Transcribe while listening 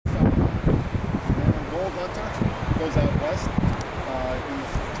goes out west. Is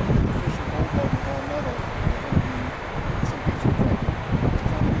to get the fish and Goldbug with all metal. There's going to be some beach protected. It's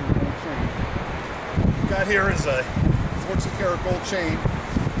trying to be a gold chain. What we got here is a 14-karat gold chain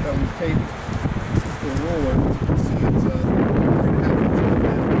that we've taped to a roller. You can see it's 3.5 inches in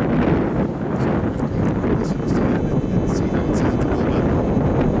length. So we're going to put this in the sand and see how it sounds a little bit.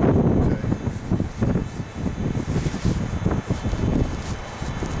 Okay.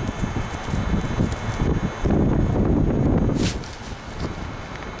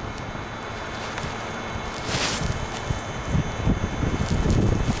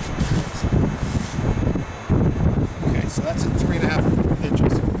 Okay, so that's at 3.5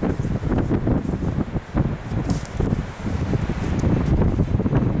 inches.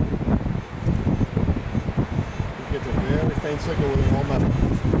 Gets a very faint signal with all metal.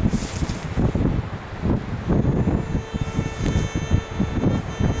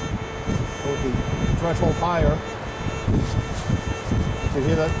 With the threshold higher, you can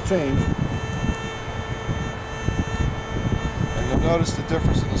hear that change. And you'll notice the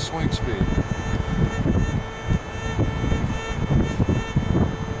difference in the swing speed.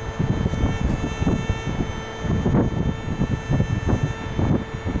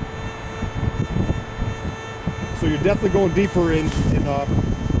 So you're definitely going deeper in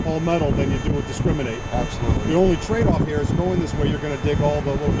all metal than you do with discriminate. Absolutely. The only trade-off here is going this way, you're going to dig all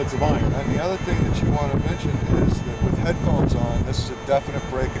the little bits of iron. And the other thing that you want to mention is that with headphones on, this is a definite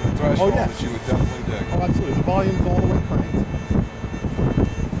break in the threshold that you would definitely dig. Oh, absolutely. The volume's all the way cranked.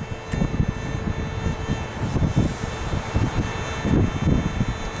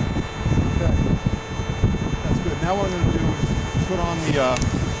 Okay. That's good. Now what I'm going to do is put on the DeepTech.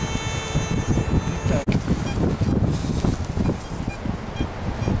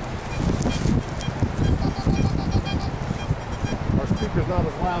 Our speaker's not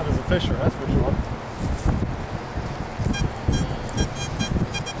as loud as a Fisher, that's for sure.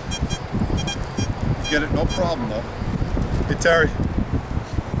 Get it, no problem though. Hey Terry.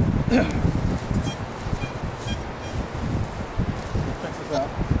 Check this out.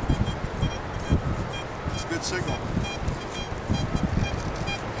 It's a good signal.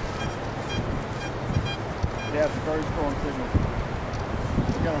 Yeah, it's a very strong signal.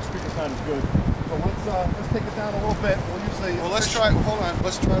 Again, our speaker's not as good. So let's take it down a little bit. We'll use the. Well, let's try. Hold on.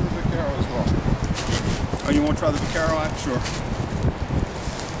 Let's try the Vaquero as well. Oh, you want to try the Vaquero? I'm sure.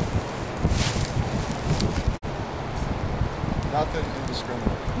 Nothing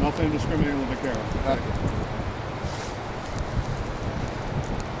indiscriminate. Nothing indiscriminate with the Vaquero. Nothing.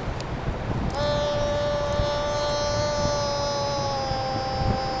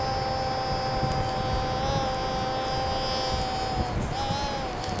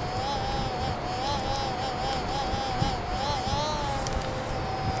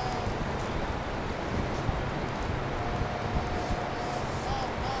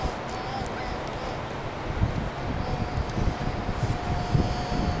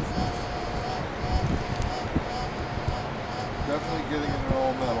 Definitely getting it in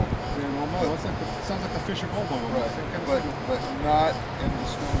all metal. Yeah, all metal. It sounds like a Fisher Goldbug. Right, but not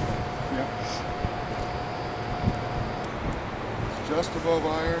indiscriminate. Yeah. It's just above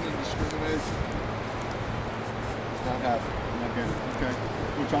iron and discrimination. It's not happening. Not getting it. Okay.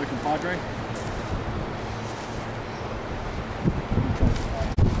 We'll try the Compadre.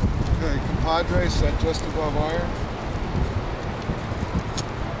 Okay, Compadre set just above iron.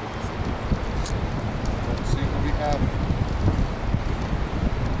 Doesn't seem to be happening.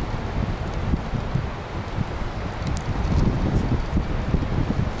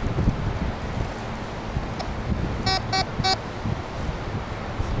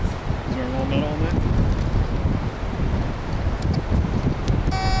 Is there all metal on that?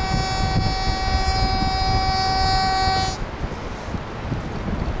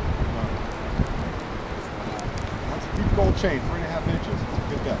 That's a deep gold chain, 3.5 inches. It's a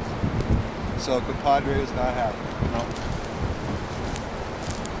good guess. So Compadre is not happening. No.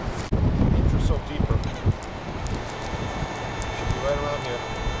 Inch or so deeper. Should be right around here.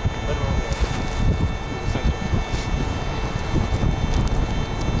 Right around there.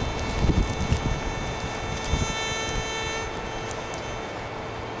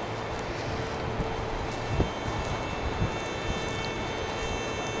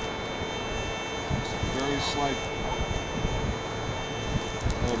 Very slight.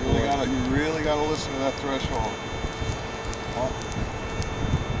 You really gotta listen to that threshold.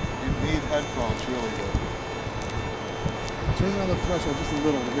 You need headphones, really good. Turn down the threshold just a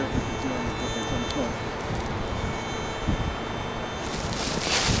little to hear if you can hear the difference on the phone.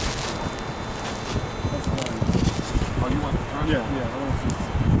 That's fine. Oh, you want the threshold? Yeah, I don't know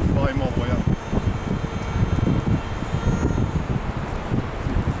if it's volume all the way up.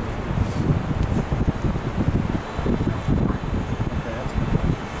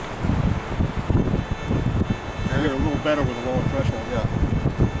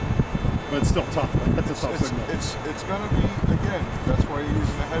 but it's still tough. That's a tough signal. It's going to be, again, that's why you're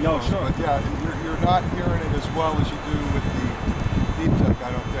using the headphones. Sure. But yeah, you're not hearing it as well as you do with the DeepTech,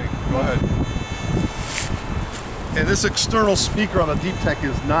 I don't think. Go ahead. And this external speaker on the DeepTech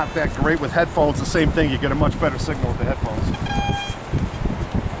is not that great with headphones. The same thing, you get a much better signal with the headphones.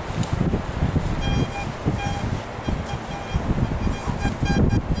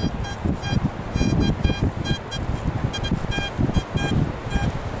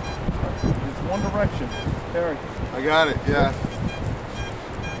 It's one direction. Terry. I got it, yeah.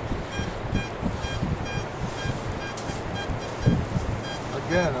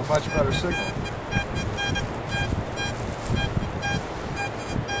 Again, a much better signal.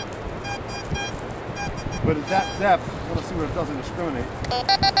 But at that depth, I want to see what it doesn't discriminate.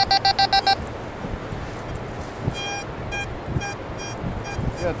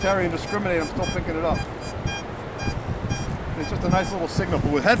 Yeah, Terry, and discriminate, I'm still picking it up. It's just a nice little signal,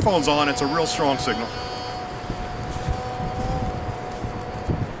 but with headphones on, it's a real strong signal.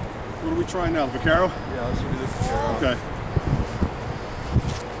 What are we trying now, the Vaquero? Yeah, let's do the Vaquero. Okay.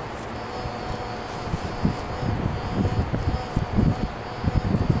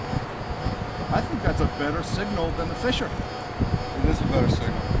 I think that's a better signal than the Fisher. It is a better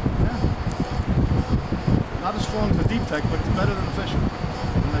signal. Yeah. Not as strong as the DeepTech, but it's better than the Fisher.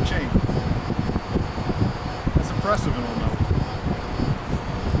 And that chain. That's impressive in all metal.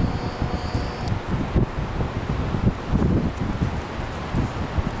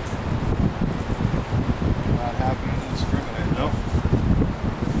 Not happening to discriminate. No.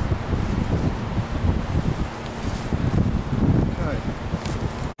 Okay.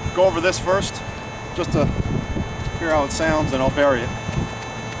 Go over this first, just to hear how it sounds, and I'll bury it.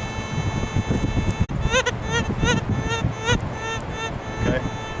 Okay,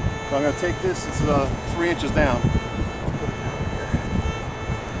 so I'm going to take this, it's 3 inches down.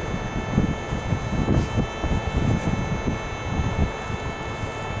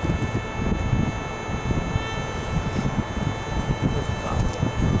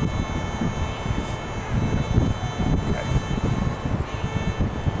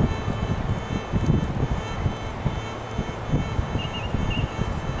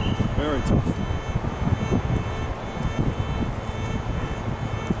 Very tough.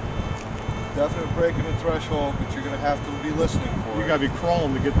 Definite break in the threshold, but you're going to have to be listening for it. You got to be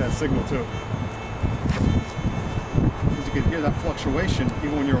crawling to get that signal too. Because you can hear that fluctuation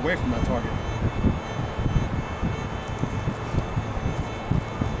even when you're away from that target.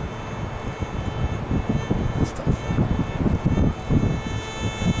 It's tough.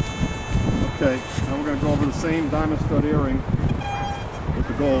 Okay, now we're going to go over the same diamond stud earring with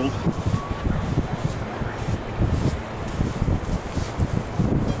the gold.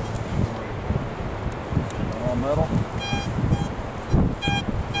 All metal.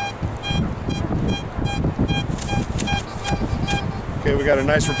 Okay, we got a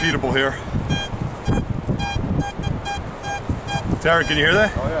nice repeatable here. Terry, can you hear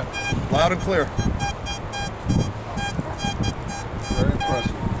that? Oh yeah. Loud and clear. Very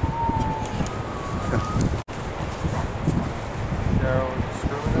impressive. Narrow and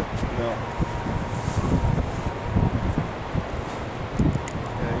discriminate? No.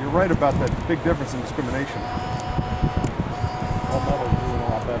 Yeah, you're right about that big difference in discrimination. All metal is doing a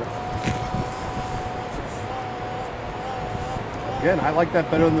lot better. Again, I like that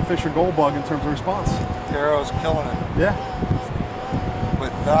better than the Fisher Goldbug in terms of response. Arrow's killing it, Yeah.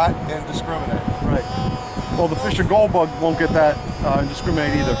 but not in discriminate. Right. Well, the Fisher Goldbug won't get that and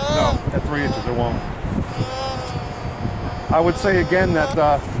discriminate either. No, at 3 inches it won't. I would say again that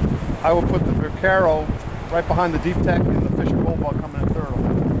I would put the Vaquero right behind the DeepTech and the Fisher Goldbug coming in third.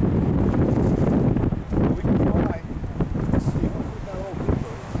 We can try. Let's see. We'll put that a little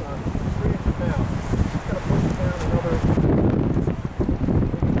deeper. It's 3 inches down. Just gotta push it down another.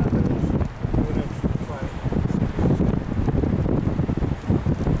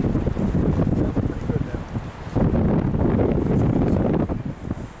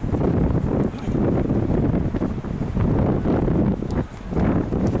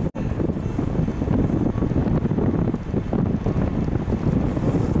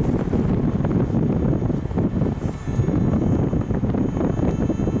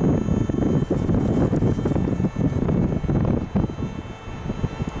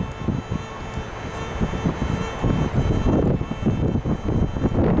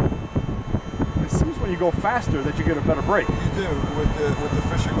 You go faster that you get a better break. You do with the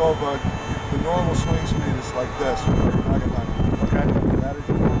Fisher Goldbug. The normal swing speed is like this. Okay. That is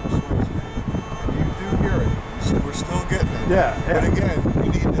your normal swing speed. And you do hear it. We're still getting it. Yeah. But again, you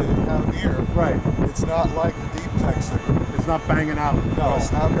need to have an ear. Right. It's not like the DeepTech DeepTech signal. It's not banging out. No,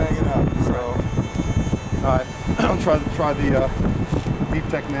 it's not banging out. So, all right, I'll try the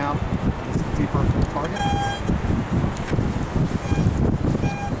DeepTech now. It's a deeper target.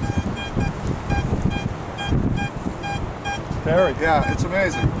 Terry. Yeah, it's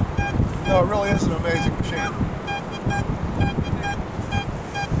amazing. No, it really is an amazing machine.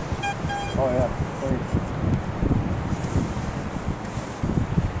 Oh yeah.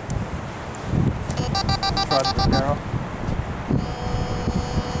 Try the Vaquero.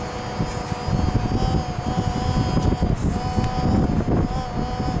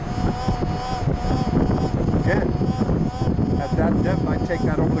 Again, at that depth, I take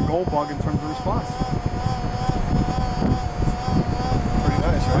that over the Goldbug in terms of response. Pretty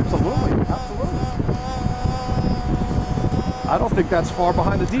nice, right? Absolutely, absolutely. I don't think that's far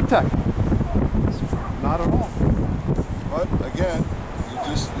behind the DeepTech. Not at all. But again,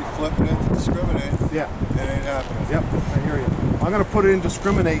 you flip it into discriminate. Yeah. It ain't happening. Yep, I hear you. I'm going to put it in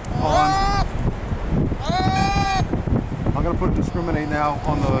discriminate on. I'm going to put discriminate now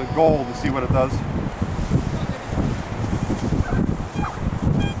on the gold to see what it does.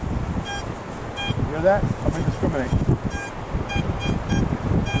 You hear that? I'm in discriminate.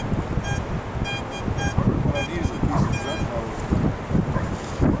 What I need is a piece of junk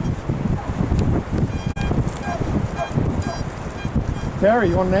motor. Terry,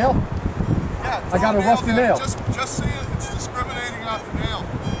 you want a nail? Yeah, I got a rusty nail. Just see it. It's discriminating out the nail.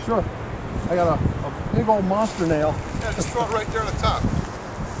 Sure. I got a big old monster nail. Yeah, just throw it right there on the top.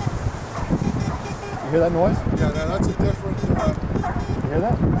 You hear that noise? Yeah, now that's a different. You hear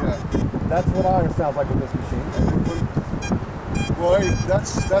that? Yeah. That's what iron sounds like with this machine. Well, hey,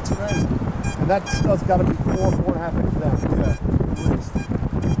 that's amazing. And that stuff's got to be 4.5 inches down. Yeah, at least.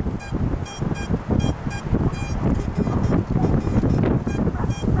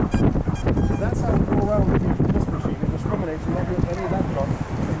 So that's how we go around with this machine. It discriminates. You don't get any of that stuff,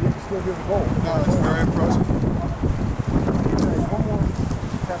 and you can still get the gold. No, it's very impressive. Okay, one more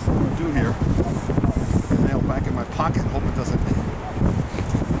test I'm going to do here. Nail back in my pocket. Hope it doesn't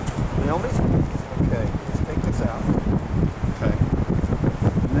nail me. Okay, let's take this out. Okay.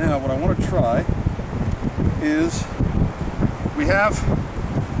 Now what I want to try is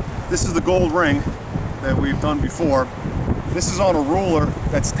this is the gold ring that we've done before. This is on a ruler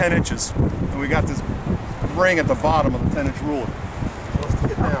that's 10 inches. And we got this ring at the bottom of the 10-inch ruler. So let's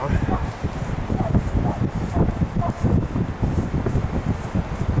take it down.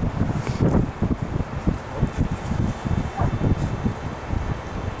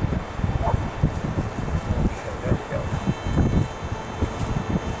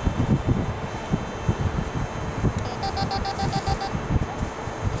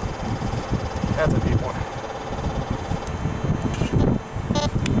 That's a deep one.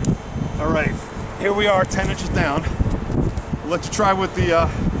 All right, here we are, 10 inches down. We'll let you try with the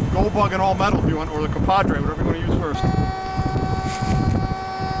Goldbug and all metal if you want, or the Compadre, whatever you want to use first.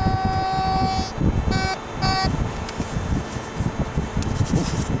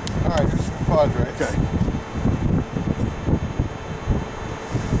 All right, here's the Compadre. Okay.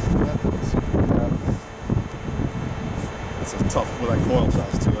 That's a tough with that coil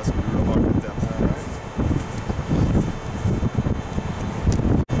size too. That's gonna be real hard to get down. All right.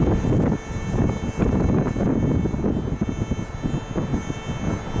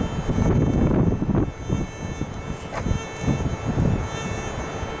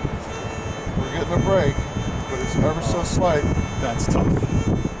 We're getting a break, but it's ever so slight. That's tough.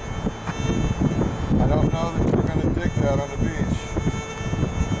 I don't know that you're going to dig that on the beach.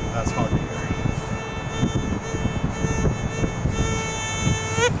 That's hard to hear.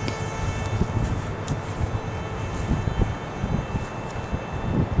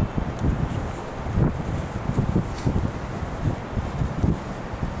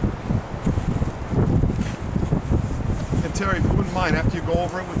 Terry, if you wouldn't mind, after you go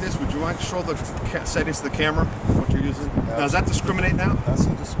over it with this, would you like to show the settings to the camera, what you're using? Now, does that discriminate now? That's a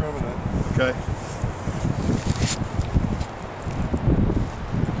discriminant. Okay.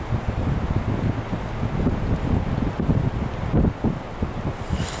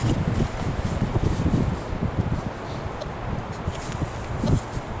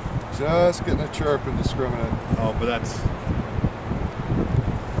 Just getting a chirp and discriminant. Oh, but that's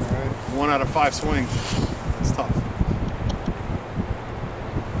All right. 1 out of 5 swings. It's tough.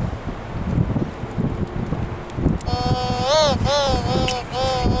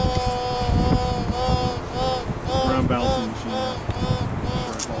 Ground balancing machine.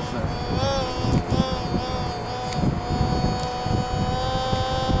 Sure it's all set.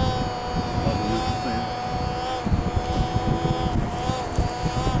 Love the roof fan.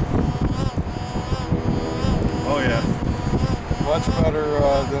 Oh better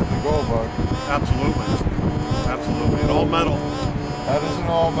than the Goldbug. Absolutely. Absolutely. And all metal. That is an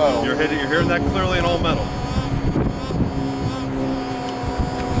all metal. You're hearing that clearly in all metal.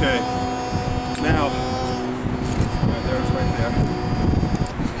 Okay. Now, right there's right there.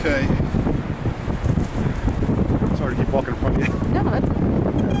 Okay. Sorry to keep walking in front of you. No, that's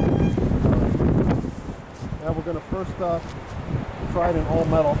Now we're going to first try it in all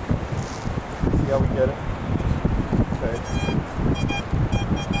metal. See how we get it. Okay.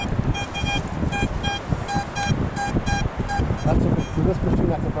 For this machine,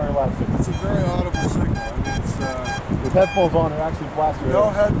 that's a very loud signal. It's a very audible signal. I mean, it's with headphones on, it actually blasts your no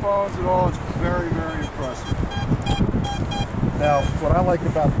ear. headphones at all. It's very, very impressive. Now, what I like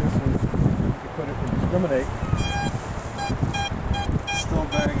about this is you put it in discriminate. Still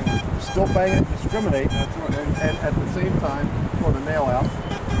banging. Still bang it, discriminate, That's right. and at the same time, pull the nail out.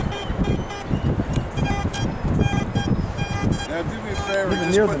 Now, do me a favor, Even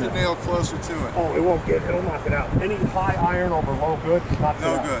just near put the the nail closer to it. Oh, it'll knock it out. Any high iron over low good knocks it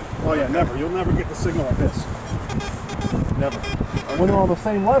out. No good. Oh yeah, never. You'll never get the signal like this. Never. Okay. When they're on the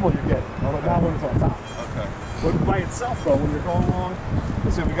same level, you get it. But not when it's on top. Okay. But by itself, though, when you're going along,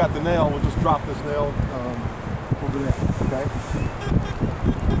 let's say we got the nail, we'll just drop this nail over there, okay?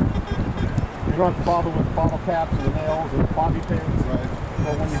 You don't have to bother with the bottle caps and the nails and the bobby pins. Right.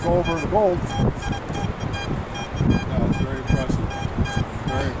 But when you go over the gold, No, it's very impressive.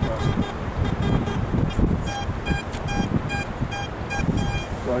 Very impressive.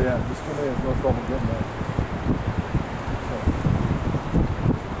 so yeah, discriminate is no trouble getting that.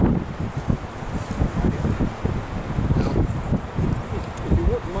 If you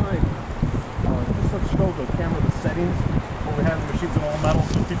wouldn't mind, just let's show the camera the settings when we have the machines in all metal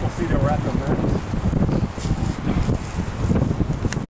so people see that we're at their max.